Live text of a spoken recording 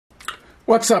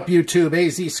What's up, YouTube?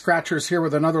 AZ Scratchers here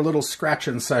with another little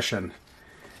scratching session.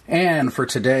 And for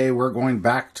today, we're going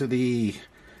back to the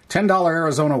 $10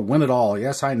 Arizona Win It All.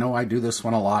 Yes, I know I do this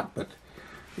one a lot, but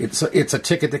it's a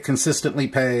ticket that consistently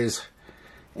pays.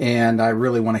 And I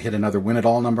really want to hit another Win It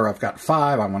All number. I've got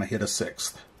 5. I want to hit a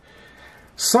 6th.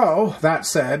 So, that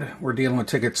said, we're dealing with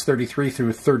tickets 33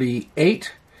 through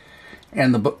 38.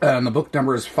 And the book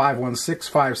number is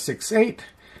 516568.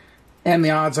 And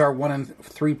the odds are 1 in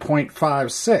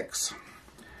 3.56.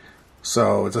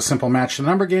 So it's a simple match the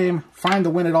number game. Find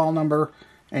the Win It All number,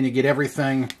 and you get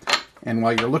everything. And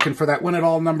while you're looking for that Win It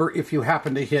All number, if you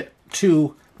happen to hit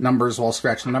 2 numbers while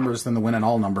scratching the numbers, then the Win It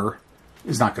All number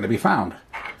is not going to be found.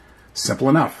 Simple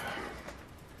enough.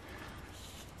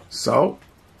 So,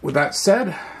 with that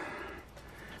said,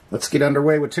 let's get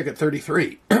underway with ticket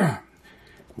 33.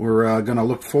 We're going to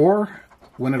look for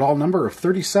Win It All number of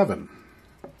 37.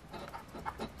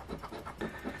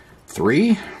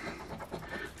 3,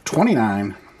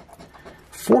 29,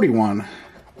 41,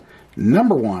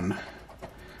 number 1,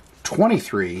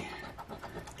 23,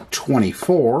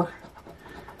 24,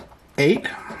 8,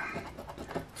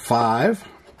 5,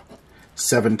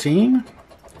 17,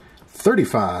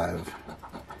 35,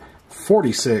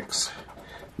 46,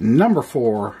 number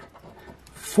 4,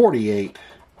 48,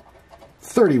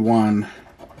 31,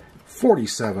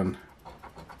 47,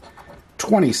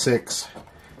 26,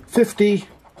 50,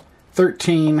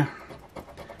 13,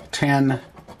 10,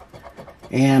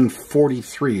 and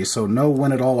 43. So no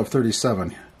Win It All of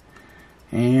 37.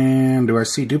 And do I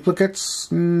see duplicates?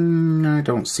 I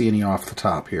don't see any off the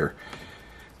top here.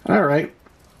 Alright,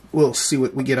 we'll see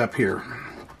what we get up here.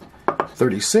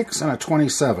 36 and a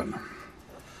 27.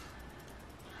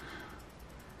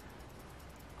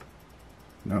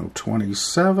 No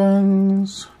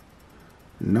 27s.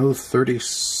 No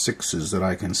 36s that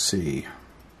I can see.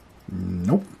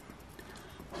 Nope.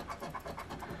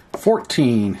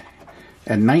 14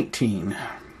 and 19.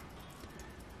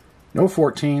 No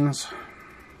 14s.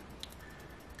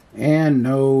 And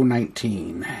no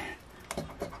 19.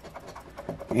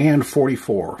 And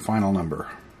 44, final number.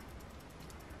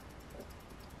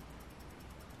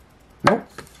 Nope,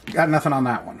 got nothing on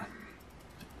that one.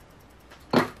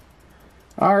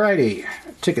 Alrighty,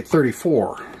 ticket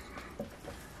 34.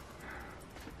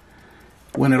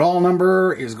 Win It All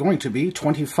number is going to be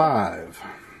 25.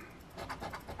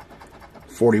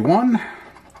 41,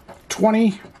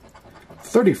 20,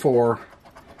 34,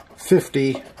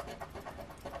 50.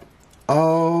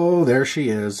 Oh, there she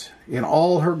is, in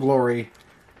all her glory.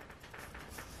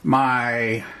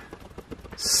 My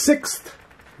 6th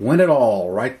Win It All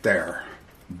right there.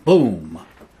 Boom.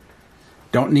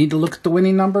 Don't need to look at the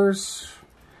winning numbers.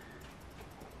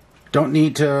 Don't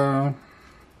need to...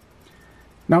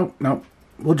 Nope.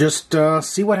 We'll just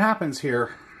see what happens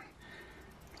here.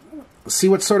 See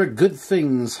what sort of good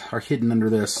things are hidden under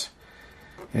this.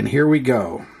 And here we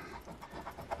go.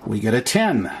 We get a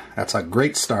 10. That's a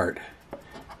great start.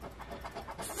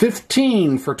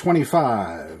 15 for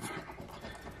 25.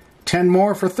 10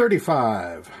 more for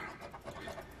 35.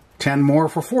 10 more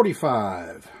for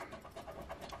 45.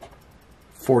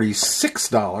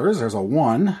 $46. There's a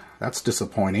 1. That's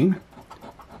disappointing.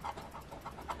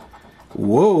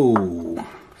 Whoa.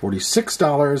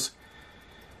 $46.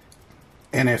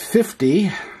 And a 50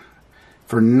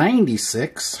 for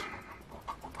 96.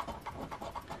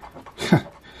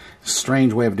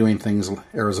 Strange way of doing things,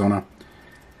 Arizona.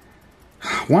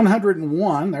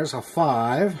 101, there's a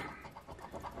 5.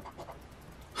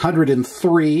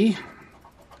 103.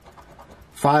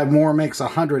 5 more makes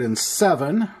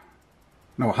 107.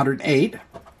 No, 108.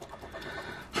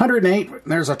 108,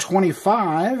 there's a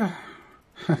 25.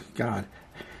 God,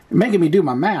 you're making me do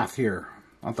my math here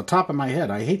off the top of my head.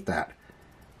 I hate that.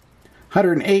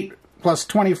 108 plus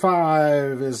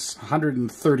 25 is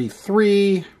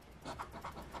 133.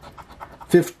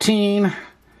 15.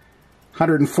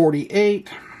 148.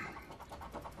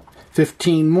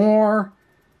 15 more.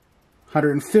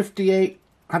 158.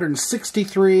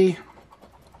 163.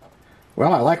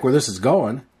 Well, I like where this is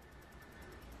going.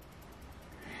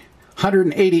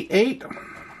 188.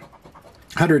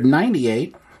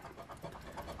 198.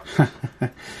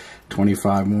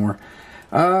 25 more.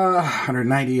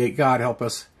 198, God help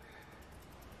us.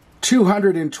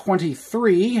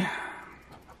 223.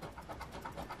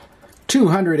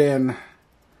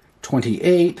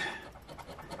 228.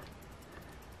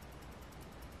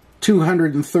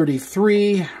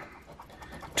 233.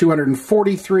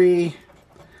 243.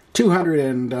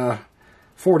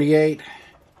 248.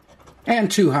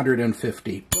 And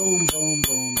 250. Boom, boom, boom,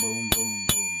 boom, boom, boom,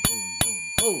 boom, boom,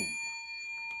 boom.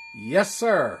 Yes,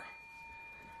 sir.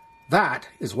 That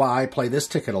is why I play this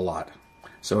ticket a lot.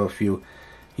 So if you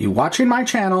watching my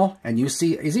channel and you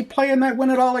see, is he playing that Win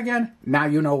It All again? Now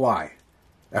you know why.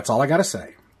 That's all I got to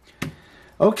say.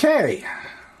 Okay,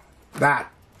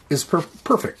 that is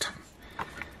perfect.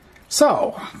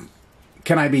 So,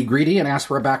 can I be greedy and ask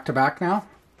for a back-to-back now?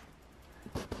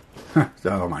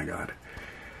 Oh my God.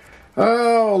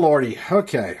 Oh lordy.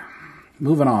 Okay,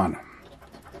 moving on.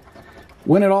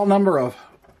 Win It All number of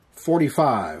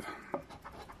 45.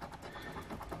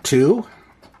 2,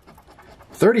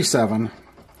 37,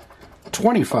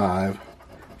 25,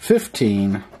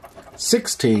 15,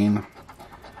 16,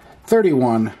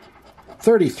 31,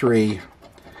 33,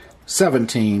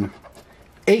 17,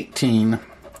 18,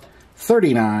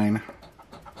 39,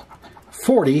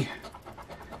 40,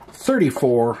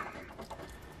 34,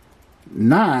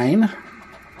 9,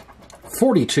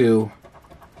 42,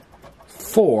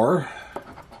 4,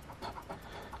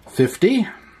 50,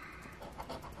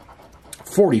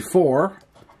 44,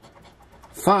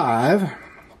 5,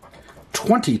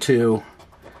 22,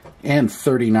 and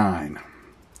 39.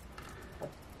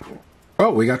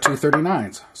 Oh, we got two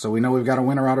 39s, so we know we've got a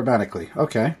winner automatically.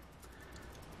 Okay.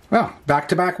 Well,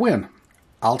 back-to-back win.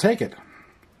 I'll take it.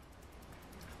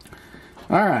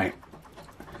 All right.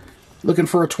 Looking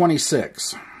for a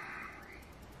 26.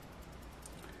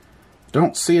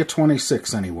 Don't see a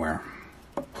 26 anywhere.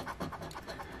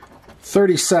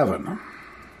 37.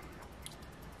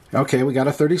 Okay, we got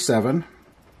a 37.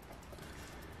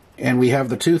 And we have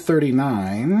the two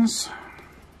 39s.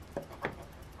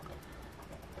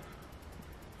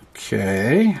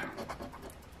 Okay.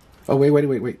 Oh,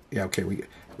 wait. Yeah, okay,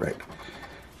 right.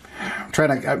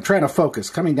 I'm trying to focus.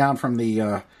 Coming down from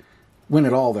the Win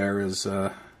It All there is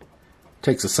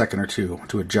takes a second or two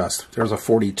to adjust. There's a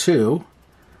 42.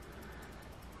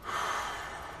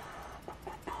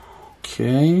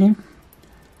 Okay.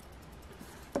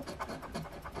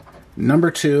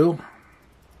 Number 2.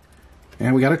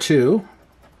 And we got a 2.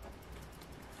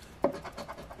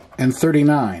 And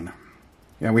 39.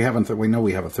 Yeah, we know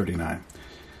we have a 39.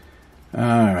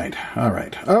 All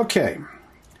right. Okay.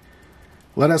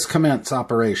 Let us commence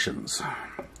operations.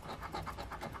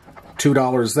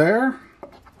 $2 there.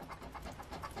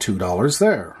 $2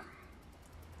 there.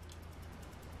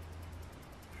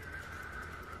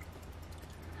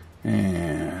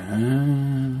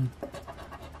 And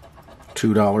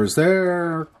 $2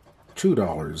 there.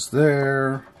 $2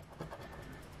 there.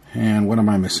 And what am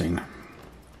I missing?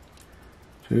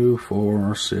 2,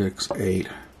 4, 6, 8.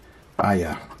 Ah,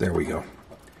 yeah, there we go.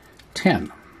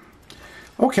 10.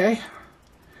 Okay.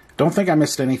 Don't think I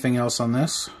missed anything else on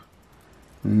this.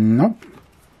 Nope.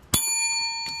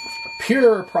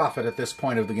 Pure profit at this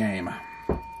point of the game.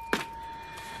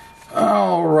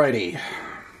 Alrighty.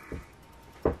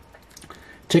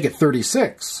 Ticket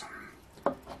 36.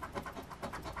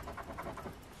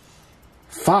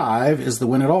 5 is the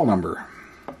Win It All number.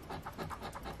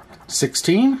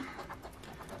 16.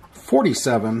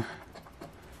 47,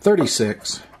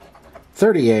 36,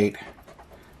 38,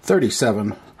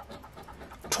 37,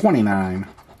 29,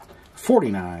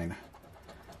 49,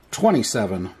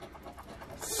 27,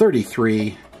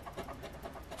 33,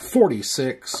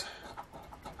 46,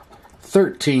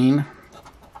 13,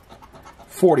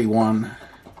 41,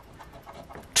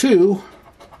 2,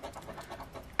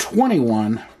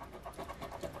 21,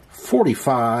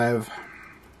 45,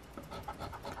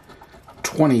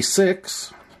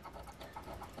 26,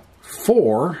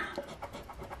 4,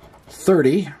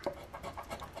 30,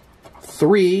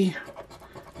 3,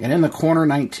 and in the corner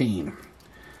 19.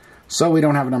 So we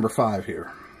don't have a number 5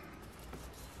 here.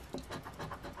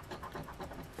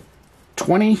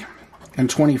 20 and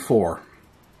 24.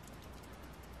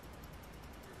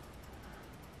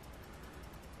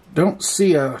 Don't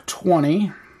see a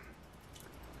 20,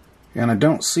 and I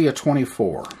don't see a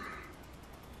 24.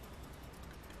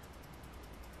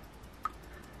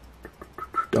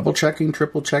 Double checking,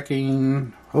 triple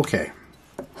checking. Okay.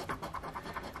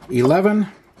 11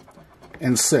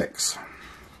 and 6.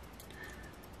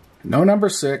 No number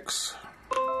 6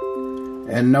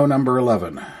 and no number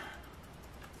 11.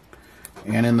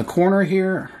 And in the corner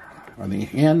here, or the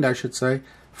end I should say,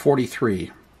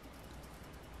 43.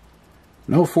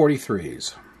 No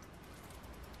 43s.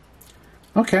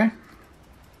 Okay.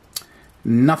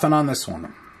 Nothing on this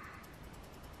one.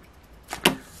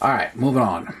 Alright, moving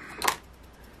on.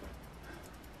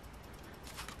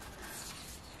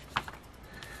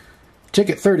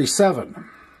 Ticket 37.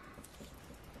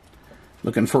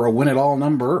 Looking for a Win It All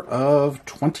number of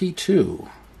 22.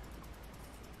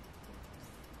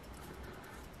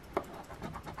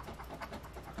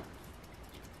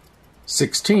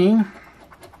 16,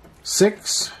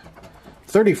 6,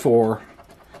 34,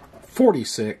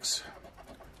 46,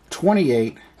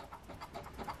 28,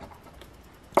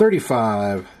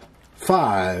 35,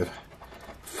 5,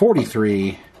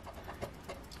 43,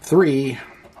 3,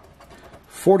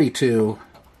 42,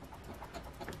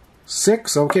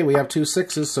 6. Okay, we have 2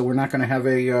 6s, so we're not going to have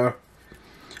a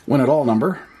win it all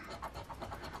number.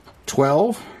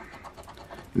 12,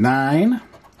 9,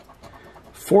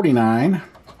 49,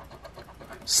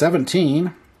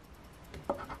 17,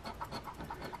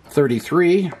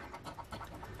 33,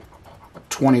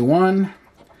 21,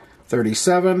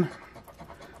 37,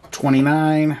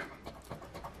 29,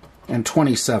 and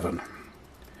 27.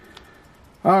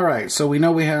 All right, so we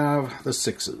know we have the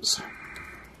 6s.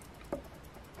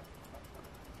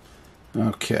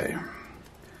 Okay.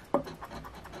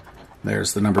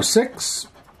 There's the number 6,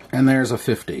 and there's a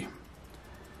 50.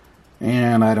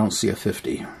 And I don't see a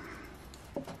 50.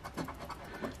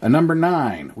 A number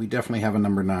 9. We definitely have a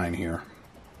number 9 here.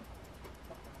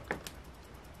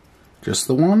 Just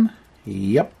the one?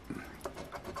 Yep.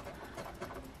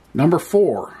 Number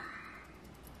 4.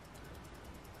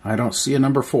 I don't see a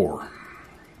number 4.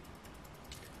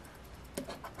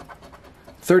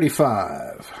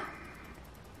 35.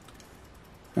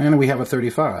 And we have a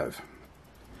 35.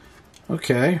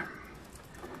 Okay.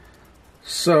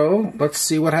 So, let's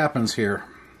see what happens here.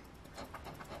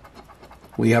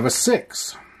 We have a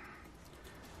 6.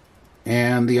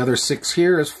 And the other 6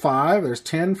 here is 5. There's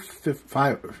 10,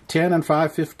 10 and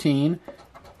 5, 15.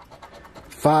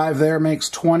 5 there makes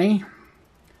 20.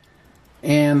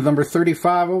 And number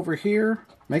 35 over here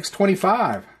makes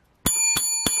 25.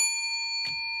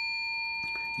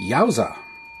 Yowza.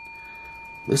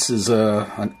 This is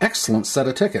an excellent set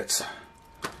of tickets.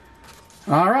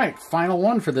 All right, final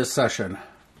one for this session.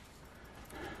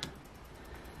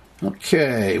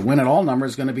 Okay, win at all number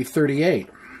is going to be 38.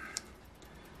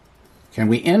 Can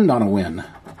we end on a win?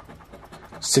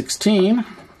 16,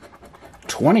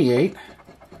 28,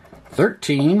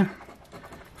 13,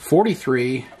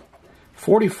 43,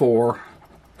 44,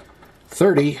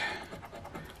 30,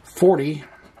 40,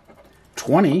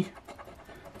 20,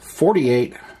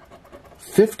 48,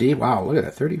 50. Wow, look at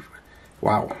that. 30.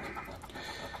 Wow.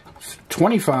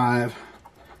 25,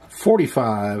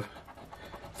 45,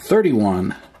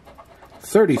 31,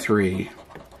 33,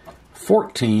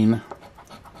 14,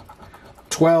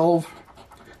 12,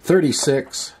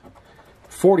 36,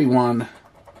 41,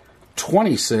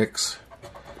 26,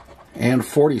 and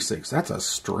 46. That's a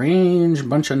strange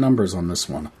bunch of numbers on this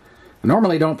one. I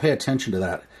normally don't pay attention to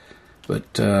that. But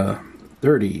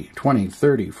 30, 20,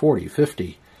 30, 40,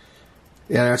 50.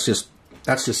 Yeah, that's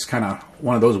just kind of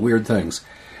one of those weird things.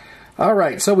 All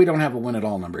right, so we don't have a win at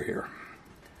all number here.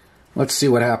 Let's see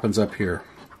what happens up here.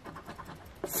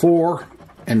 4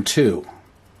 and 2.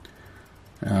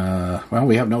 Well,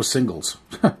 we have no singles.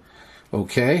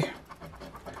 Okay.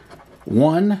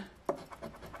 1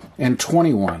 and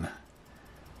 21.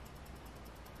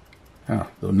 Oh,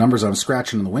 the numbers I'm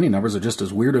scratching in the winning numbers are just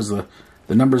as weird as the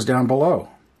numbers down below.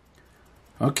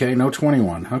 Okay, no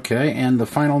 21. Okay, and the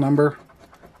final number,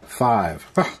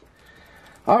 5.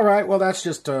 All right, well, that's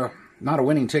just not a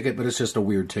winning ticket, but it's just a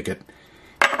weird ticket.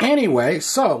 Anyway,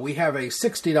 so we have a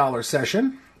 $60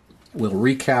 session. We'll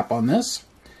recap on this.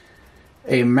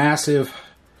 A massive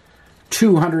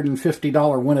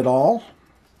 $250 win it all.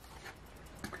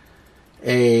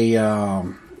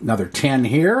 Another 10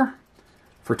 here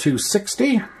for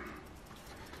 $260.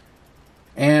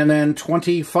 And then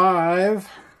 25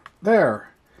 there.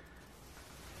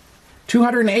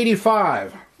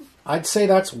 285. I'd say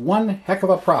that's one heck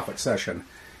of a profit session.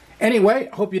 Anyway,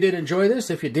 hope you did enjoy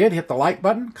this. If you did, hit the like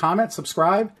button, comment,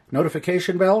 subscribe,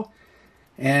 notification bell.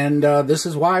 And this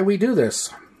is why we do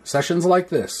this. Sessions like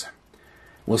this.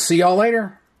 We'll see y'all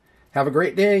later. Have a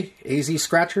great day. AZ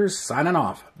Scratchers signing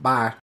off. Bye.